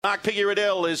Mark Piggy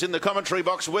Riddell is in the commentary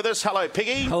box with us. Hello,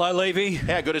 Piggy. Hello, Levy.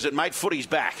 How good is it, mate? Footy's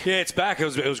back. Yeah, it's back. It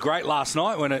was great last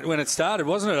night when it started,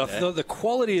 wasn't it? I thought the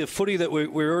quality of footy that we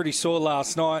already saw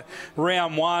last night,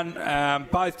 round one,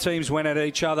 both teams went at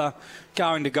each other,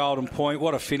 going to Golden Point.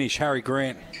 What a finish, Harry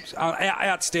Grant.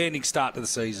 Outstanding start to the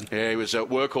season. Yeah, he was a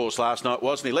workhorse last night,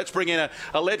 wasn't he? Let's bring in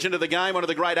a legend of the game, one of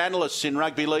the great analysts in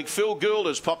rugby league. Phil Gould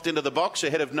has popped into the box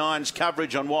ahead of Nine's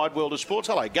coverage on Wide World of Sports.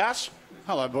 Hello, Gus.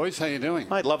 Hello, boys. How you doing?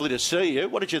 Mate, lovely to see you.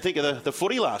 What did you think of the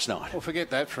footy last night? Well, forget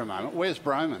that for a moment. Where's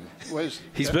Broman?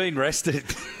 He's been rested.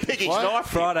 Piggy's knife.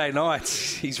 Friday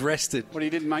nights. He's rested. Well, he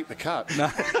didn't make the cut. No.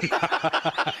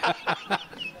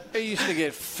 He used to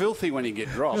get filthy when he'd get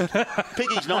dropped.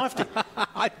 Piggy's knifed him.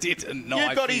 I didn't knife him.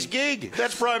 You got his gig.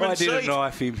 That's Broman's seat. I didn't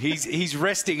knife him. He's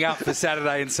resting up for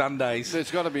Saturday and Sundays.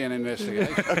 There's got to be an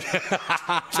investigation.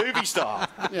 Tubi style.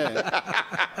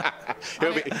 Yeah.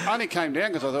 I only came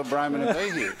down because I thought Broman would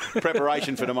be here.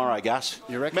 Preparation for tomorrow, Gus.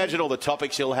 You reckon? Imagine all the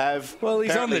topics he'll have. Well,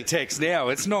 he's on the text now.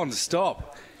 It's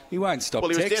non-stop. He won't stop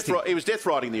texting. He was death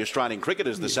riding the Australian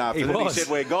cricketers this afternoon. He said,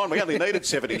 we're gone. We only needed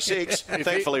 76.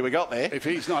 Thankfully, we got there. If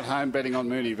he's not home betting on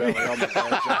Moonee Valley, I'm not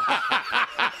going to.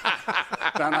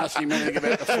 Don't ask him anything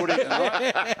about the footy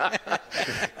tonight.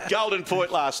 Golden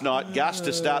Point last night. Gus,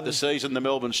 to start the season, the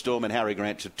Melbourne Storm and Harry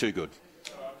Grant are too good.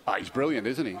 Oh, he's brilliant,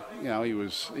 isn't he? You know, he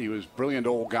was brilliant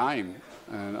all game.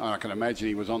 And I can imagine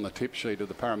he was on the tip sheet of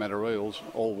the Parramatta Royals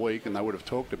all week, and they would have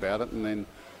talked about it. And then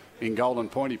in Golden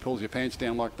Point, he pulls your pants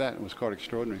down like that. It was quite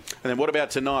extraordinary. And then what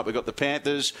about tonight? We've got the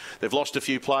Panthers. They've lost a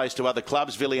few players to other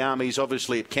clubs. Viliami's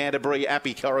obviously at Canterbury.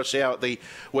 Appy Coruscant at the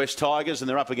West Tigers, and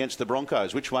they're up against the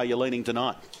Broncos. Which way are you leaning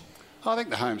tonight? I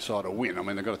think the home side will win. I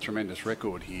mean, they've got a tremendous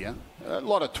record here. A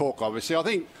lot of talk, obviously. I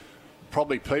think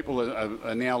probably people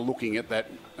are now looking at that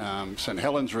St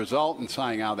Helens result and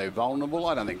saying, are they vulnerable?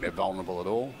 I don't think they're vulnerable at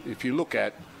all. If you look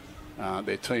at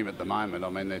their team at the moment, I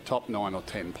mean, their top 9 or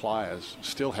 10 players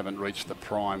still haven't reached the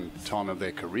prime time of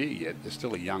their career yet. They're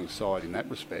still a young side in that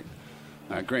respect.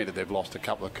 Granted, they've lost a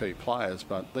couple of key players,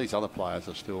 but these other players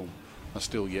are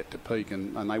still yet to peak,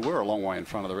 and they were a long way in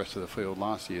front of the rest of the field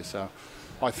last year. So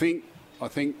I think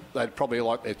they'd probably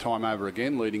like their time over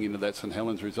again leading into that St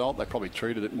Helens result. They probably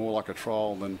treated it more like a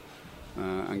trial than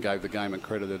and gave the game a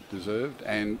credit it deserved,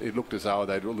 and it looked as though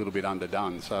they were a little bit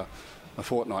underdone. So a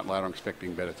fortnight later, I'm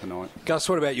expecting better tonight. Gus,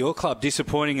 what about your club?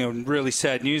 Disappointing and really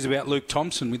sad news about Luke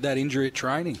Thompson with that injury at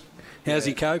training. How's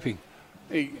he coping?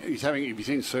 He's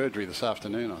in surgery this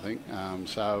afternoon, I think.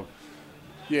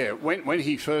 When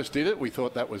he first did it, we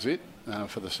thought that was it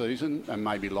for the season, and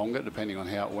maybe longer, depending on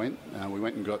how it went. We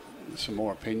went and got some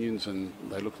more opinions, and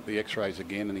they looked at the x-rays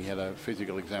again, and he had a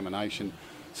physical examination.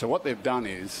 So what they've done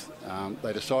is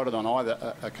they decided on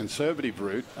either a conservative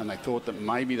route, and they thought that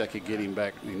maybe they could get him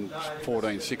back in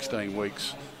 14, 16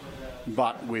 weeks,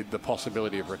 but with the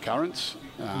possibility of recurrence,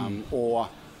 or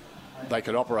they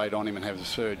could operate on him and have the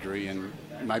surgery and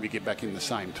maybe get back in the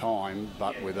same time,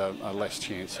 but with a less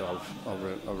chance of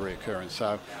reoccurrence.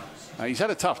 So he's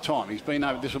had a tough time. He's been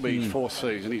over. This will be his 4th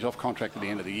season. He's off contract at the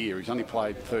end of the year. He's only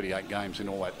played 38 games in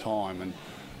all that time, and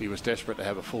he was desperate to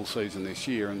have a full season this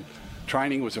year. And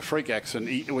training was a freak accident.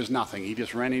 It was nothing. He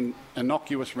just ran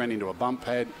into a bump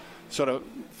pad, sort of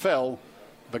fell,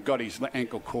 but got his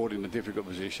ankle caught in a difficult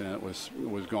position, and it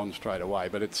was gone straight away.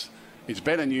 But it's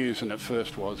better news than it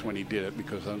first was when he did it,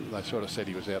 because they sort of said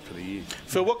he was out for the year.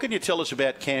 Phil, what can you tell us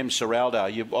about Cam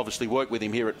Ciraldo? You obviously worked with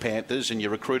him here at Panthers, and you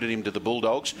recruited him to the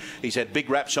Bulldogs. He's had big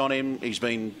raps on him. He's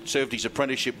served his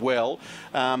apprenticeship well.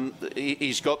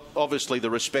 He's got obviously the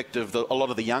respect of a lot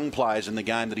of the young players in the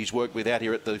game that he's worked with out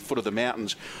here at the foot of the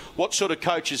mountains. What sort of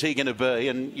coach is he going to be?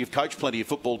 And you've coached plenty of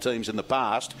football teams in the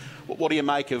past. What do you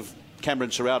make of Cameron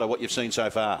Ciraldo, what you've seen so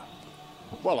far?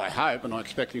 Well, I hope, and I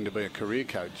expect him to be a career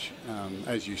coach.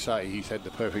 As you say, he's had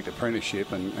the perfect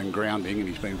apprenticeship and grounding, and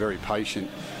he's been very patient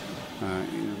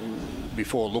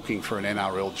before looking for an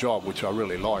NRL job, which I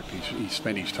really liked. He's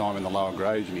spent his time in the lower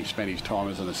grades, and he's spent his time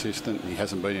as an assistant. He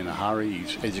hasn't been in a hurry.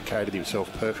 He's educated himself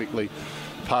perfectly.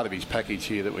 Part of his package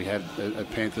here that we had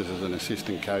at Panthers as an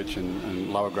assistant coach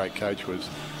and lower grade coach was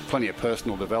plenty of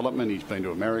personal development. He's been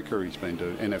to America, he's been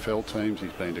to NFL teams,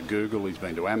 he's been to Google, he's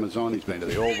been to Amazon, he's been to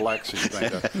the All Blacks, he's been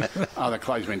to other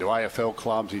clubs, he's been to AFL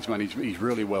clubs. He's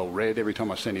really well read. Every time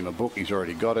I send him a book, he's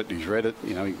already got it, he's read it,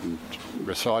 he can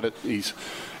recite it. He's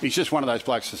just one of those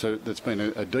blokes that's been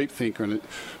a deep thinker.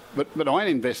 But I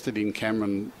invested in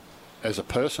Cameron as a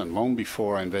person long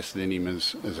before I invested in him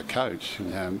as a coach.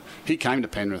 He came to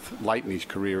Penrith late in his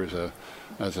career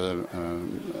as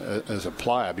a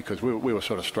player, because we were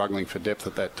sort of struggling for depth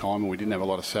at that time, and we didn't have a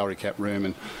lot of salary cap room,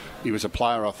 and he was a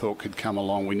player I thought could come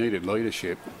along. We needed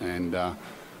leadership, and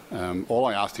All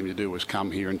I asked him to do was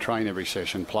come here and train every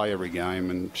session, play every game,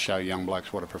 and show young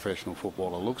blokes what a professional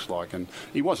footballer looks like. And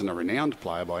he wasn't a renowned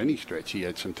player by any stretch. He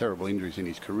had some terrible injuries in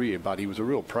his career, but he was a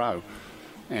real pro.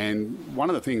 And one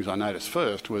of the things I noticed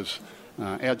first was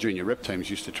our junior rep teams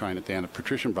used to train it down at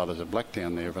Patrician Brothers at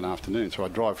Blacktown there of an afternoon. So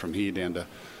I'd drive from here down to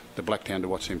Blacktown to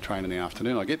watch him train in the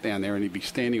afternoon. I get down there and he'd be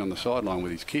standing on the sideline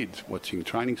with his kids watching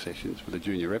training sessions for the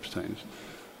junior reps teams.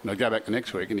 And I'd go back the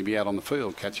next week and he'd be out on the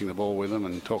field catching the ball with them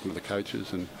and talking to the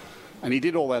coaches. And he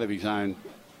did all that of his own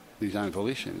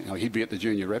volition. He'd be at the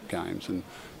junior rep games, and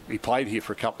he played here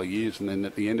for a couple of years, and then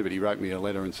at the end of it he wrote me a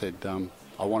letter and said,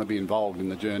 I want to be involved in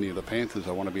the journey of the Panthers.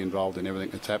 I want to be involved in everything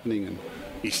that's happening. And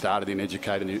he started in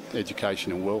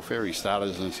education and welfare. He started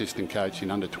as an assistant coach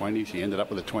in under-20s. He ended up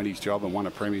with a 20s job and won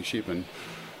a premiership. And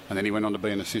then he went on to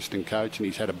be an assistant coach. And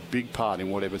he's had a big part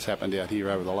in whatever's happened out here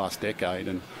over the last decade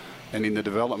and in the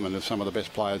development of some of the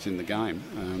best players in the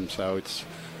game. So it's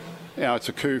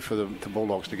a coup for the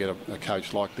Bulldogs to get a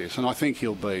coach like this. And I think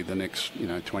he'll be the next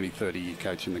 20, 30-year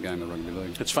coach in the game of rugby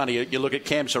league. It's funny, you look at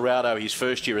Cam Serraldo, his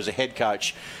first year as a head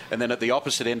coach, and then at the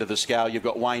opposite end of the scale, you've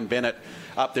got Wayne Bennett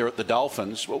up there at the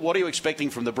Dolphins. What are you expecting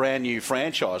from the brand new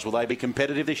franchise? Will they be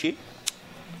competitive this year?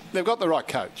 They've got the right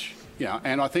coach.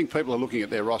 And I think people are looking at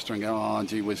their roster and going, oh,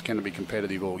 gee whiz, can it be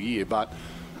competitive all year? But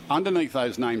underneath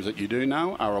those names that you do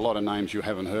know are a lot of names you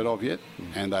haven't heard of yet,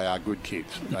 and they are good kids.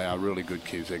 They are really good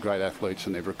kids. They're great athletes,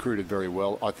 and they've recruited very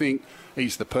well. I think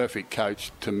he's the perfect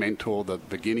coach to mentor the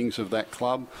beginnings of that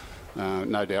club.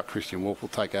 No doubt Christian Wolf will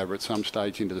take over at some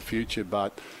stage into the future,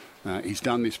 but he's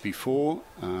done this before.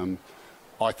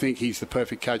 I think he's the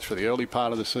perfect coach for the early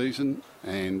part of the season,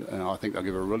 and I think they'll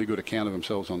give a really good account of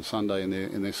themselves on Sunday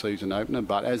in their season opener.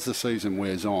 But as the season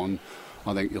wears on,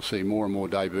 I think you'll see more and more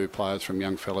debut players from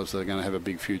young fellas that are going to have a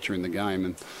big future in the game.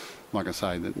 And like I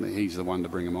say, he's the one to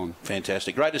bring them on.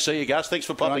 Fantastic. Great to see you, Gus. Thanks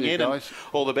for popping in. And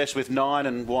all the best with 9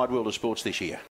 and Wide World of Sports this year.